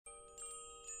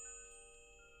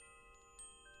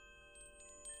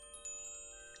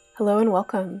Hello and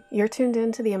welcome. You're tuned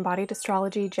in to the Embodied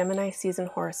Astrology Gemini Season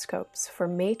Horoscopes for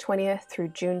May 20th through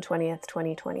June 20th,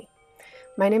 2020.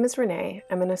 My name is Renee.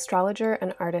 I'm an astrologer,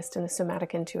 an artist, and a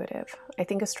somatic intuitive. I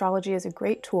think astrology is a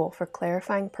great tool for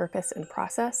clarifying purpose and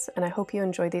process, and I hope you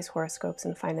enjoy these horoscopes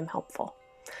and find them helpful.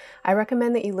 I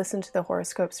recommend that you listen to the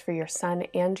horoscopes for your sun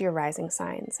and your rising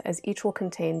signs, as each will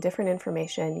contain different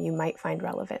information you might find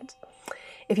relevant.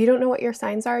 If you don't know what your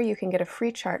signs are, you can get a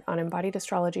free chart on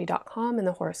embodiedastrology.com in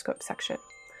the horoscope section.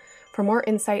 For more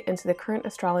insight into the current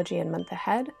astrology and month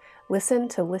ahead, listen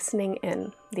to Listening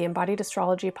In, the Embodied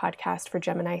Astrology podcast for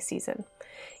Gemini season.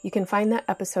 You can find that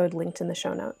episode linked in the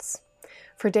show notes.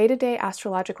 For day-to-day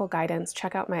astrological guidance,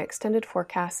 check out my extended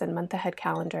forecasts and month-ahead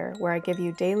calendar, where I give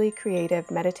you daily creative,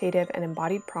 meditative, and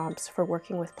embodied prompts for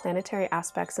working with planetary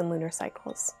aspects and lunar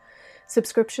cycles.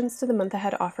 Subscriptions to the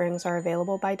month-ahead offerings are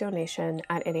available by donation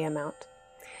at any amount.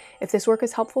 If this work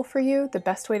is helpful for you, the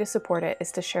best way to support it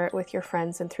is to share it with your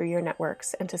friends and through your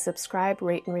networks, and to subscribe,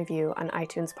 rate, and review on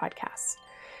iTunes podcasts.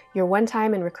 Your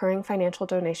one-time and recurring financial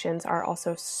donations are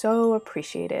also so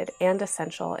appreciated and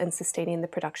essential in sustaining the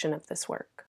production of this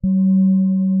work.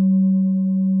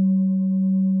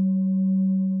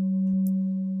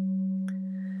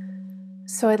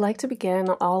 So I'd like to begin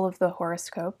all of the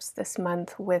horoscopes this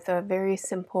month with a very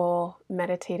simple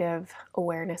meditative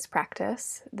awareness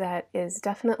practice that is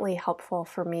definitely helpful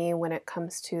for me when it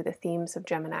comes to the themes of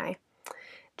Gemini.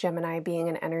 Gemini being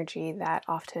an energy that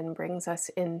often brings us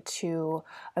into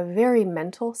a very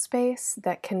mental space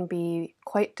that can be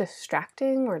quite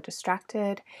distracting or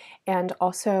distracted, and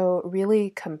also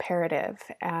really comparative.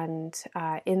 And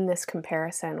in this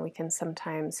comparison, we can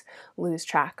sometimes lose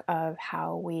track of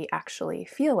how we actually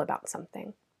feel about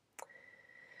something.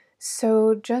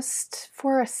 So just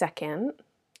for a second,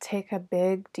 take a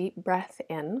big deep breath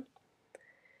in.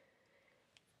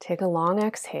 Take a long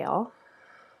exhale.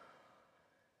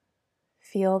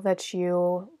 Feel that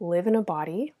you live in a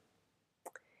body,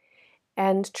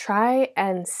 and try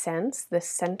and sense the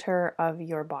center of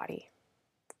your body.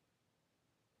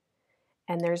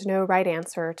 And there's no right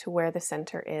answer to where the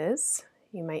center is.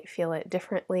 You might feel it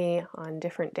differently on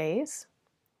different days.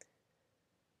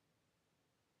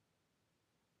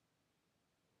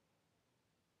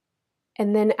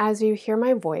 And then as you hear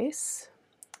my voice,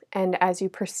 and as you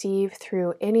perceive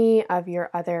through any of your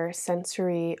other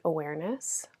sensory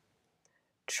awareness,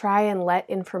 try and let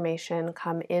information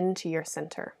come into your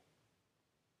center.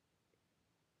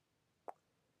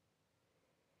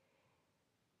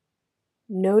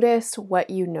 Notice what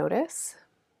you notice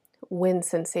when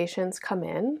sensations come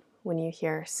in, when you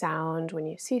hear sound, when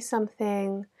you see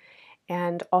something,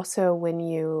 and also when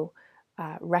you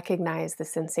recognize the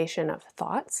sensation of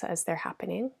thoughts as they're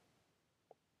happening.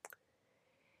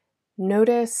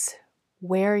 Notice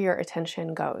where your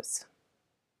attention goes.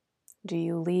 Do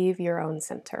you leave your own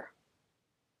center?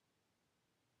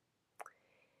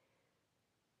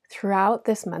 Throughout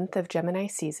this month of Gemini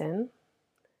season,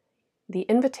 the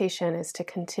invitation is to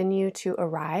continue to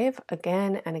arrive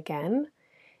again and again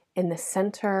in the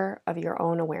center of your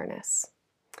own awareness,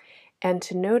 and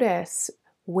to notice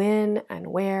when and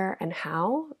where and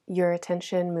how your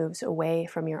attention moves away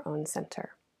from your own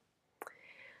center.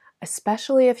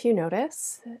 Especially if you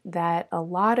notice that a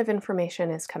lot of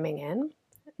information is coming in,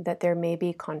 that there may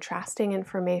be contrasting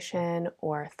information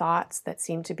or thoughts that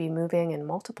seem to be moving in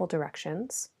multiple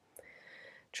directions.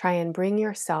 Try and bring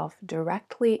yourself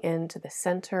directly into the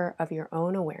center of your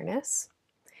own awareness,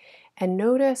 and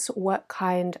notice what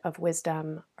kind of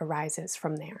wisdom arises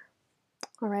from there.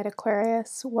 All right,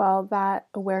 Aquarius, well, that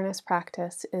awareness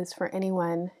practice is for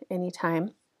anyone,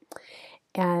 anytime.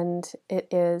 And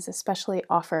it is especially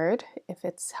offered, if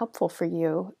it's helpful for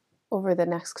you, over the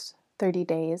next 30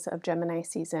 days of Gemini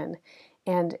season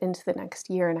and into the next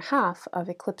year and a half of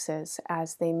eclipses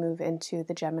as they move into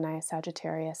the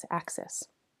Gemini-Sagittarius axis.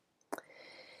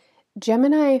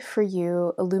 Gemini for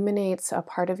you illuminates a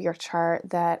part of your chart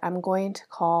that I'm going to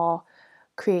call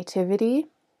creativity,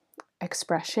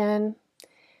 expression,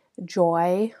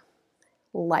 joy,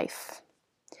 life.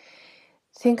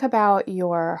 Think about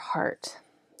your heart.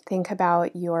 Think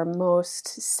about your most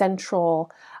central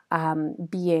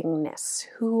beingness.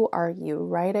 Who are you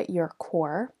right at your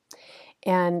core?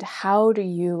 And how do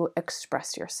you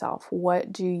express yourself?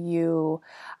 What do you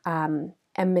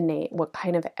emanate? What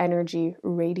kind of energy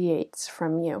radiates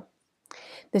from you?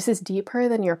 This is deeper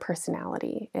than your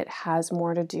personality. It has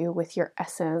more to do with your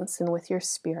essence and with your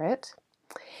spirit.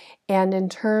 And in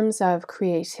terms of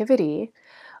creativity,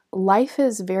 life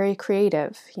is very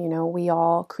creative. You know, we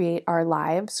all create our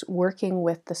lives working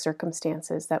with the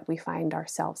circumstances that we find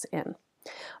ourselves in.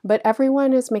 But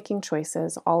everyone is making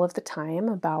choices all of the time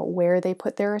about where they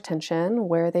put their attention,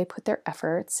 where they put their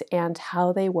efforts, and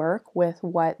how they work with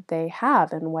what they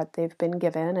have and what they've been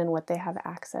given and what they have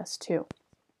access to.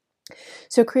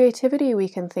 So, creativity we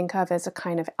can think of as a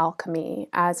kind of alchemy,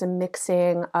 as a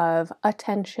mixing of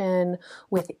attention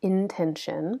with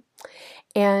intention.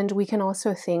 And we can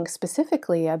also think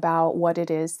specifically about what it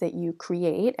is that you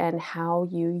create and how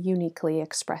you uniquely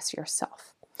express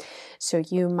yourself. So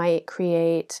you might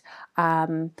create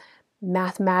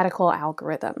mathematical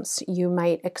algorithms. You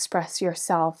might express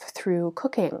yourself through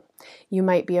cooking. You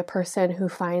might be a person who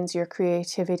finds your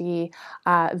creativity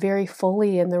very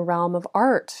fully in the realm of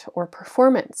art or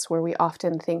performance, where we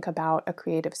often think about a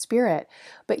creative spirit.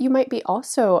 But you might be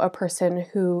also a person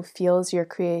who feels your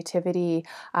creativity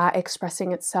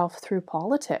expressing itself through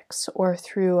politics or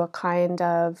through a kind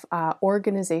of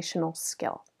organizational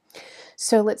skill.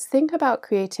 So let's think about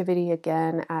creativity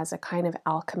again as a kind of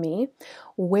alchemy.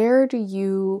 Where do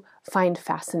you find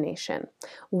fascination?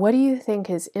 What do you think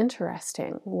is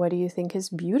interesting? What do you think is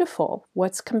beautiful?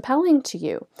 What's compelling to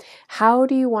you? How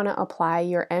do you want to apply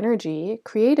your energy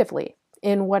creatively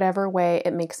in whatever way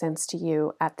it makes sense to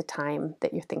you at the time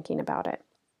that you're thinking about it?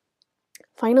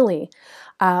 Finally,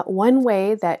 one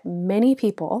way that many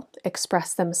people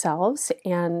express themselves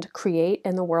and create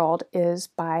in the world is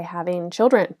by having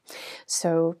children.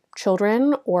 So,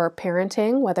 children or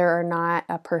parenting, whether or not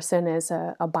a person is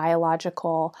a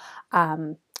biological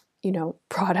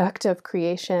product of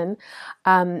creation,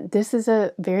 this is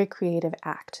a very creative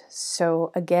act.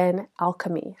 So again,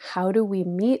 alchemy. How do we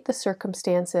meet the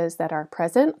circumstances that are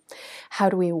present? How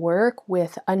do we work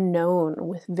with unknown,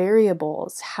 with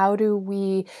variables? How do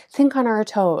we think on our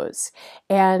toes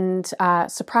and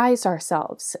surprise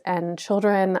ourselves? And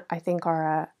children, I think,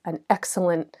 are an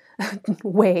excellent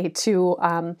way to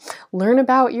learn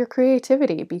about your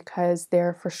creativity, because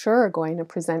they're for sure going to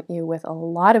present you with a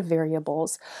lot of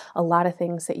variables, a lot of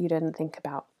things that you didn't think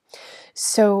about.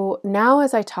 So now,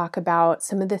 as I talk about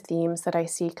some of the themes that I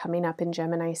see coming up in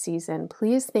Gemini season,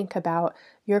 please think about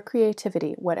your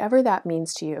creativity, whatever that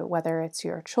means to you, whether it's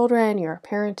your children, your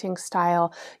parenting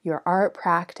style, your art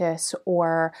practice,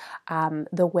 or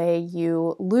the way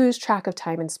you lose track of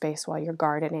time and space while you're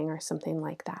gardening or something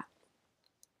like that.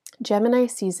 Gemini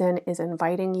season is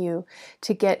inviting you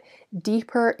to get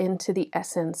deeper into the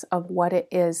essence of what it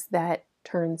is that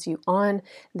turns you on,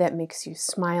 that makes you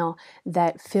smile,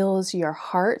 that fills your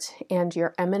heart and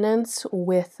your eminence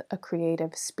with a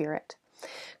creative spirit.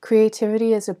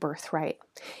 Creativity is a birthright.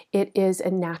 It is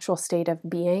a natural state of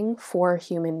being for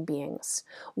human beings.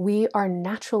 We are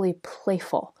naturally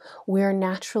playful. We are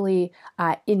naturally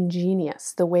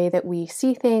ingenious, the way that we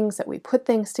see things, that we put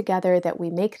things together, that we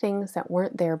make things that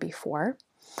weren't there before.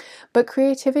 But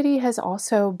creativity has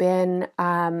also been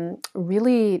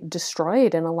really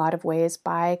destroyed in a lot of ways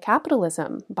by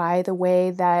capitalism, by the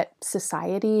way that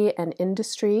society and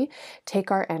industry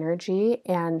take our energy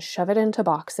and shove it into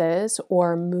boxes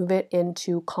or move it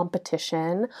into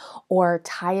competition or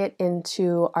tie it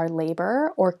into our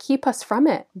labor or keep us from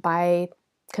it by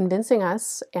convincing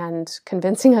us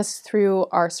through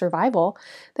our survival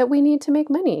that we need to make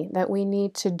money, that we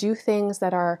need to do things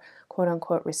that are quote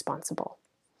unquote responsible.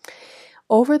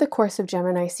 Over the course of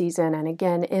Gemini season, and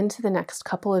again into the next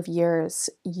couple of years,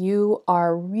 you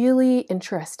are really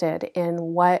interested in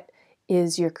what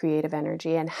is your creative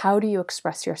energy and how do you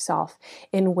express yourself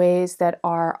in ways that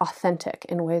are authentic,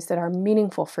 in ways that are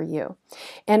meaningful for you,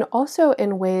 and also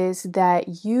in ways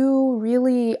that you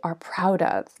really are proud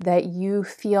of, that you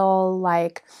feel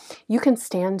like you can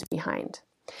stand behind.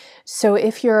 So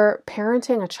if you're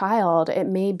parenting a child, it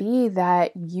may be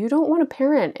that you don't want to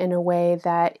parent in a way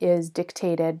that is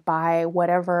dictated by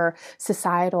whatever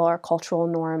societal or cultural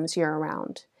norms you're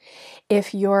around.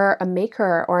 If you're a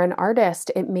maker or an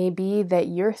artist, it may be that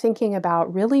you're thinking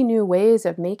about really new ways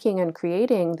of making and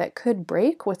creating that could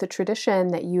break with a tradition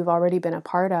that you've already been a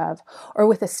part of, or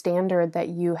with a standard that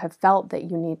you have felt that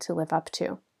you need to live up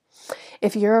to.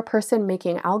 If you're a person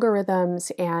making algorithms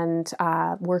and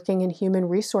working in human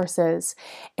resources,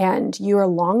 and you're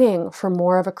longing for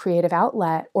more of a creative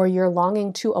outlet, or you're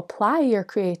longing to apply your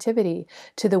creativity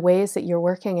to the ways that you're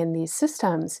working in these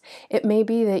systems, it may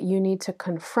be that you need to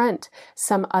confront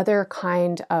some other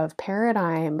kind of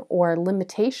paradigm or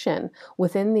limitation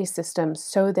within these systems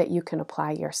so that you can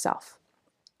apply yourself.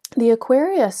 The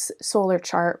Aquarius solar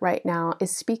chart right now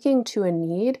is speaking to a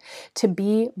need to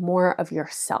be more of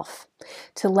yourself,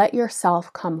 to let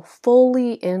yourself come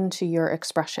fully into your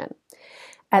expression.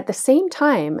 At the same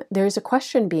time, there's a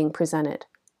question being presented.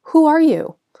 Who are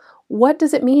you? What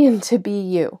does it mean to be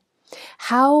you?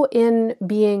 How in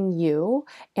being you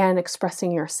and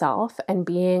expressing yourself and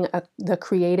being the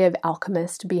creative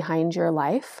alchemist behind your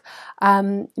life,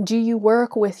 do you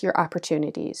work with your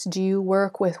opportunities? Do you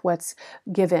work with what's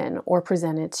given or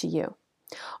presented to you?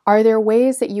 Are there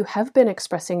ways that you have been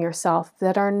expressing yourself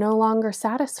that are no longer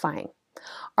satisfying?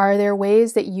 Are there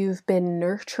ways that you've been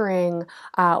nurturing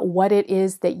what it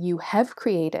is that you have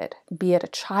created, be it a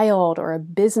child or a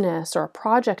business or a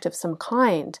project of some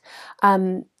kind,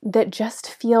 that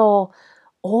just feel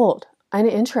old,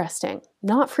 uninteresting,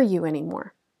 not for you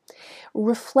anymore?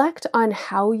 Reflect on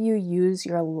how you use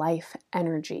your life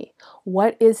energy.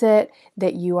 What is it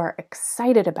that you are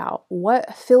excited about?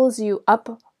 What fills you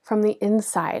up from the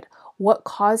inside? What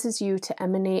causes you to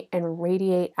emanate and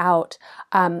radiate out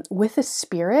with a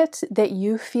spirit that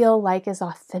you feel like is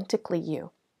authentically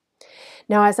you?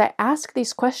 Now, as I ask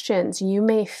these questions, you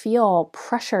may feel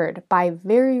pressured by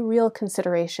very real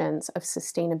considerations of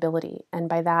sustainability. And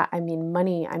by that, I mean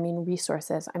money, I mean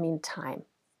resources, I mean time.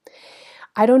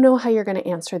 I don't know how you're going to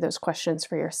answer those questions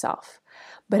for yourself,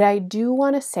 but I do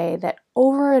want to say that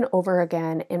over and over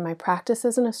again in my practice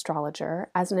as an astrologer,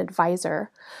 as an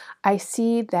advisor, I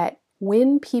see that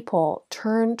when people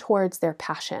turn towards their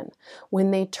passion,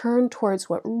 when they turn towards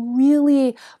what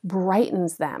really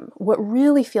brightens them, what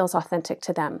really feels authentic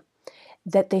to them,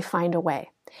 that they find a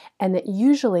way. And that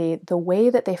usually the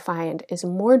way that they find is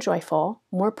more joyful,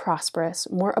 more prosperous,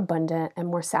 more abundant, and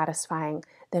more satisfying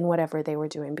than whatever they were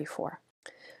doing before.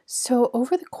 So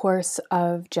over the course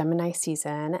of Gemini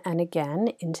season, and again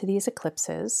into these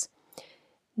eclipses,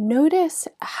 notice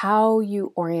how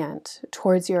you orient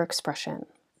towards your expression,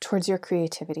 towards your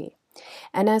creativity.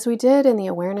 And as we did in the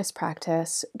awareness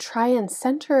practice, try and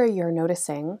center your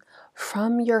noticing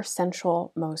from your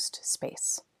central most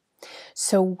space.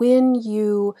 So when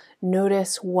you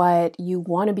notice what you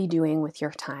want to be doing with your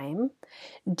time,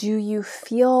 do you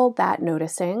feel that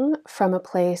noticing from a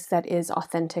place that is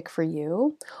authentic for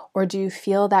you? Or do you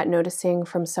feel that noticing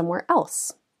from somewhere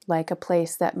else, like a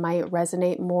place that might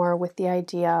resonate more with the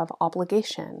idea of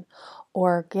obligation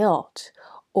or guilt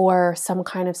or some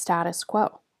kind of status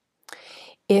quo?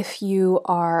 If you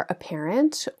are a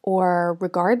parent, or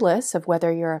regardless of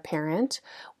whether you're a parent,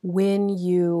 when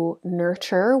you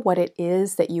nurture what it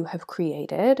is that you have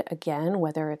created, again,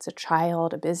 whether it's a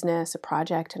child, a business, a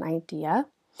project, an idea,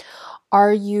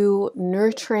 are you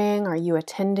nurturing, are you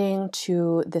attending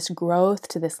to this growth,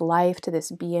 to this life, to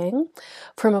this being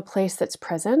from a place that's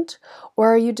present,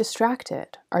 or are you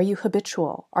distracted? Are you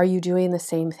habitual? Are you doing the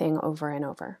same thing over and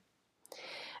over?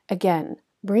 Again,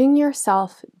 bring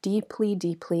yourself deeply,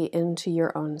 deeply into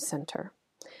your own center.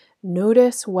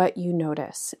 Notice what you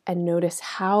notice and notice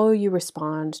how you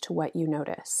respond to what you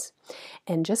notice.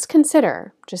 And just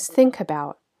consider, just think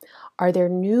about, are there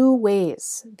new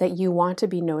ways that you want to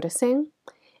be noticing,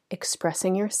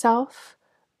 expressing yourself,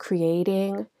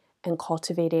 creating, and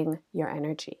cultivating your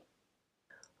energy?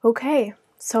 Okay,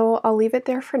 so I'll leave it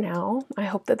there for now. I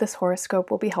hope that this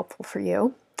horoscope will be helpful for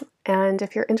you. And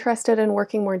if you're interested in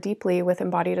working more deeply with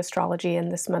embodied astrology in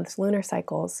this month's lunar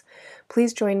cycles,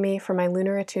 please join me for my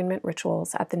lunar attunement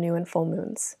rituals at the new and full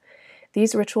moons.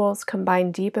 These rituals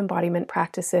combine deep embodiment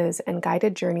practices and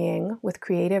guided journeying with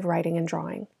creative writing and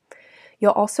drawing.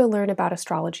 You'll also learn about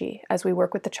astrology as we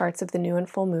work with the charts of the new and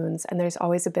full moons, and there's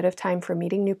always a bit of time for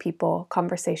meeting new people,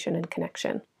 conversation, and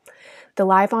connection. The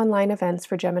live online events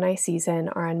for Gemini season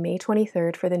are on May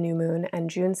 23rd for the new moon and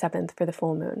June 7th for the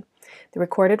full moon. The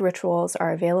recorded rituals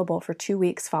are available for 2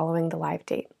 weeks following the live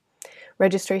date.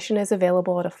 Registration is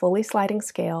available at a fully sliding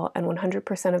scale, and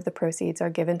 100% of the proceeds are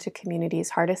given to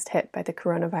communities hardest hit by the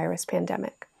coronavirus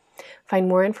pandemic. Find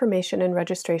more information and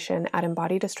registration at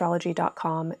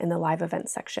embodiedastrology.com in the live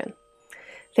events section.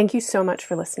 Thank you so much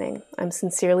for listening. I'm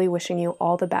sincerely wishing you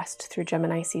all the best through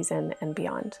Gemini season and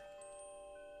beyond.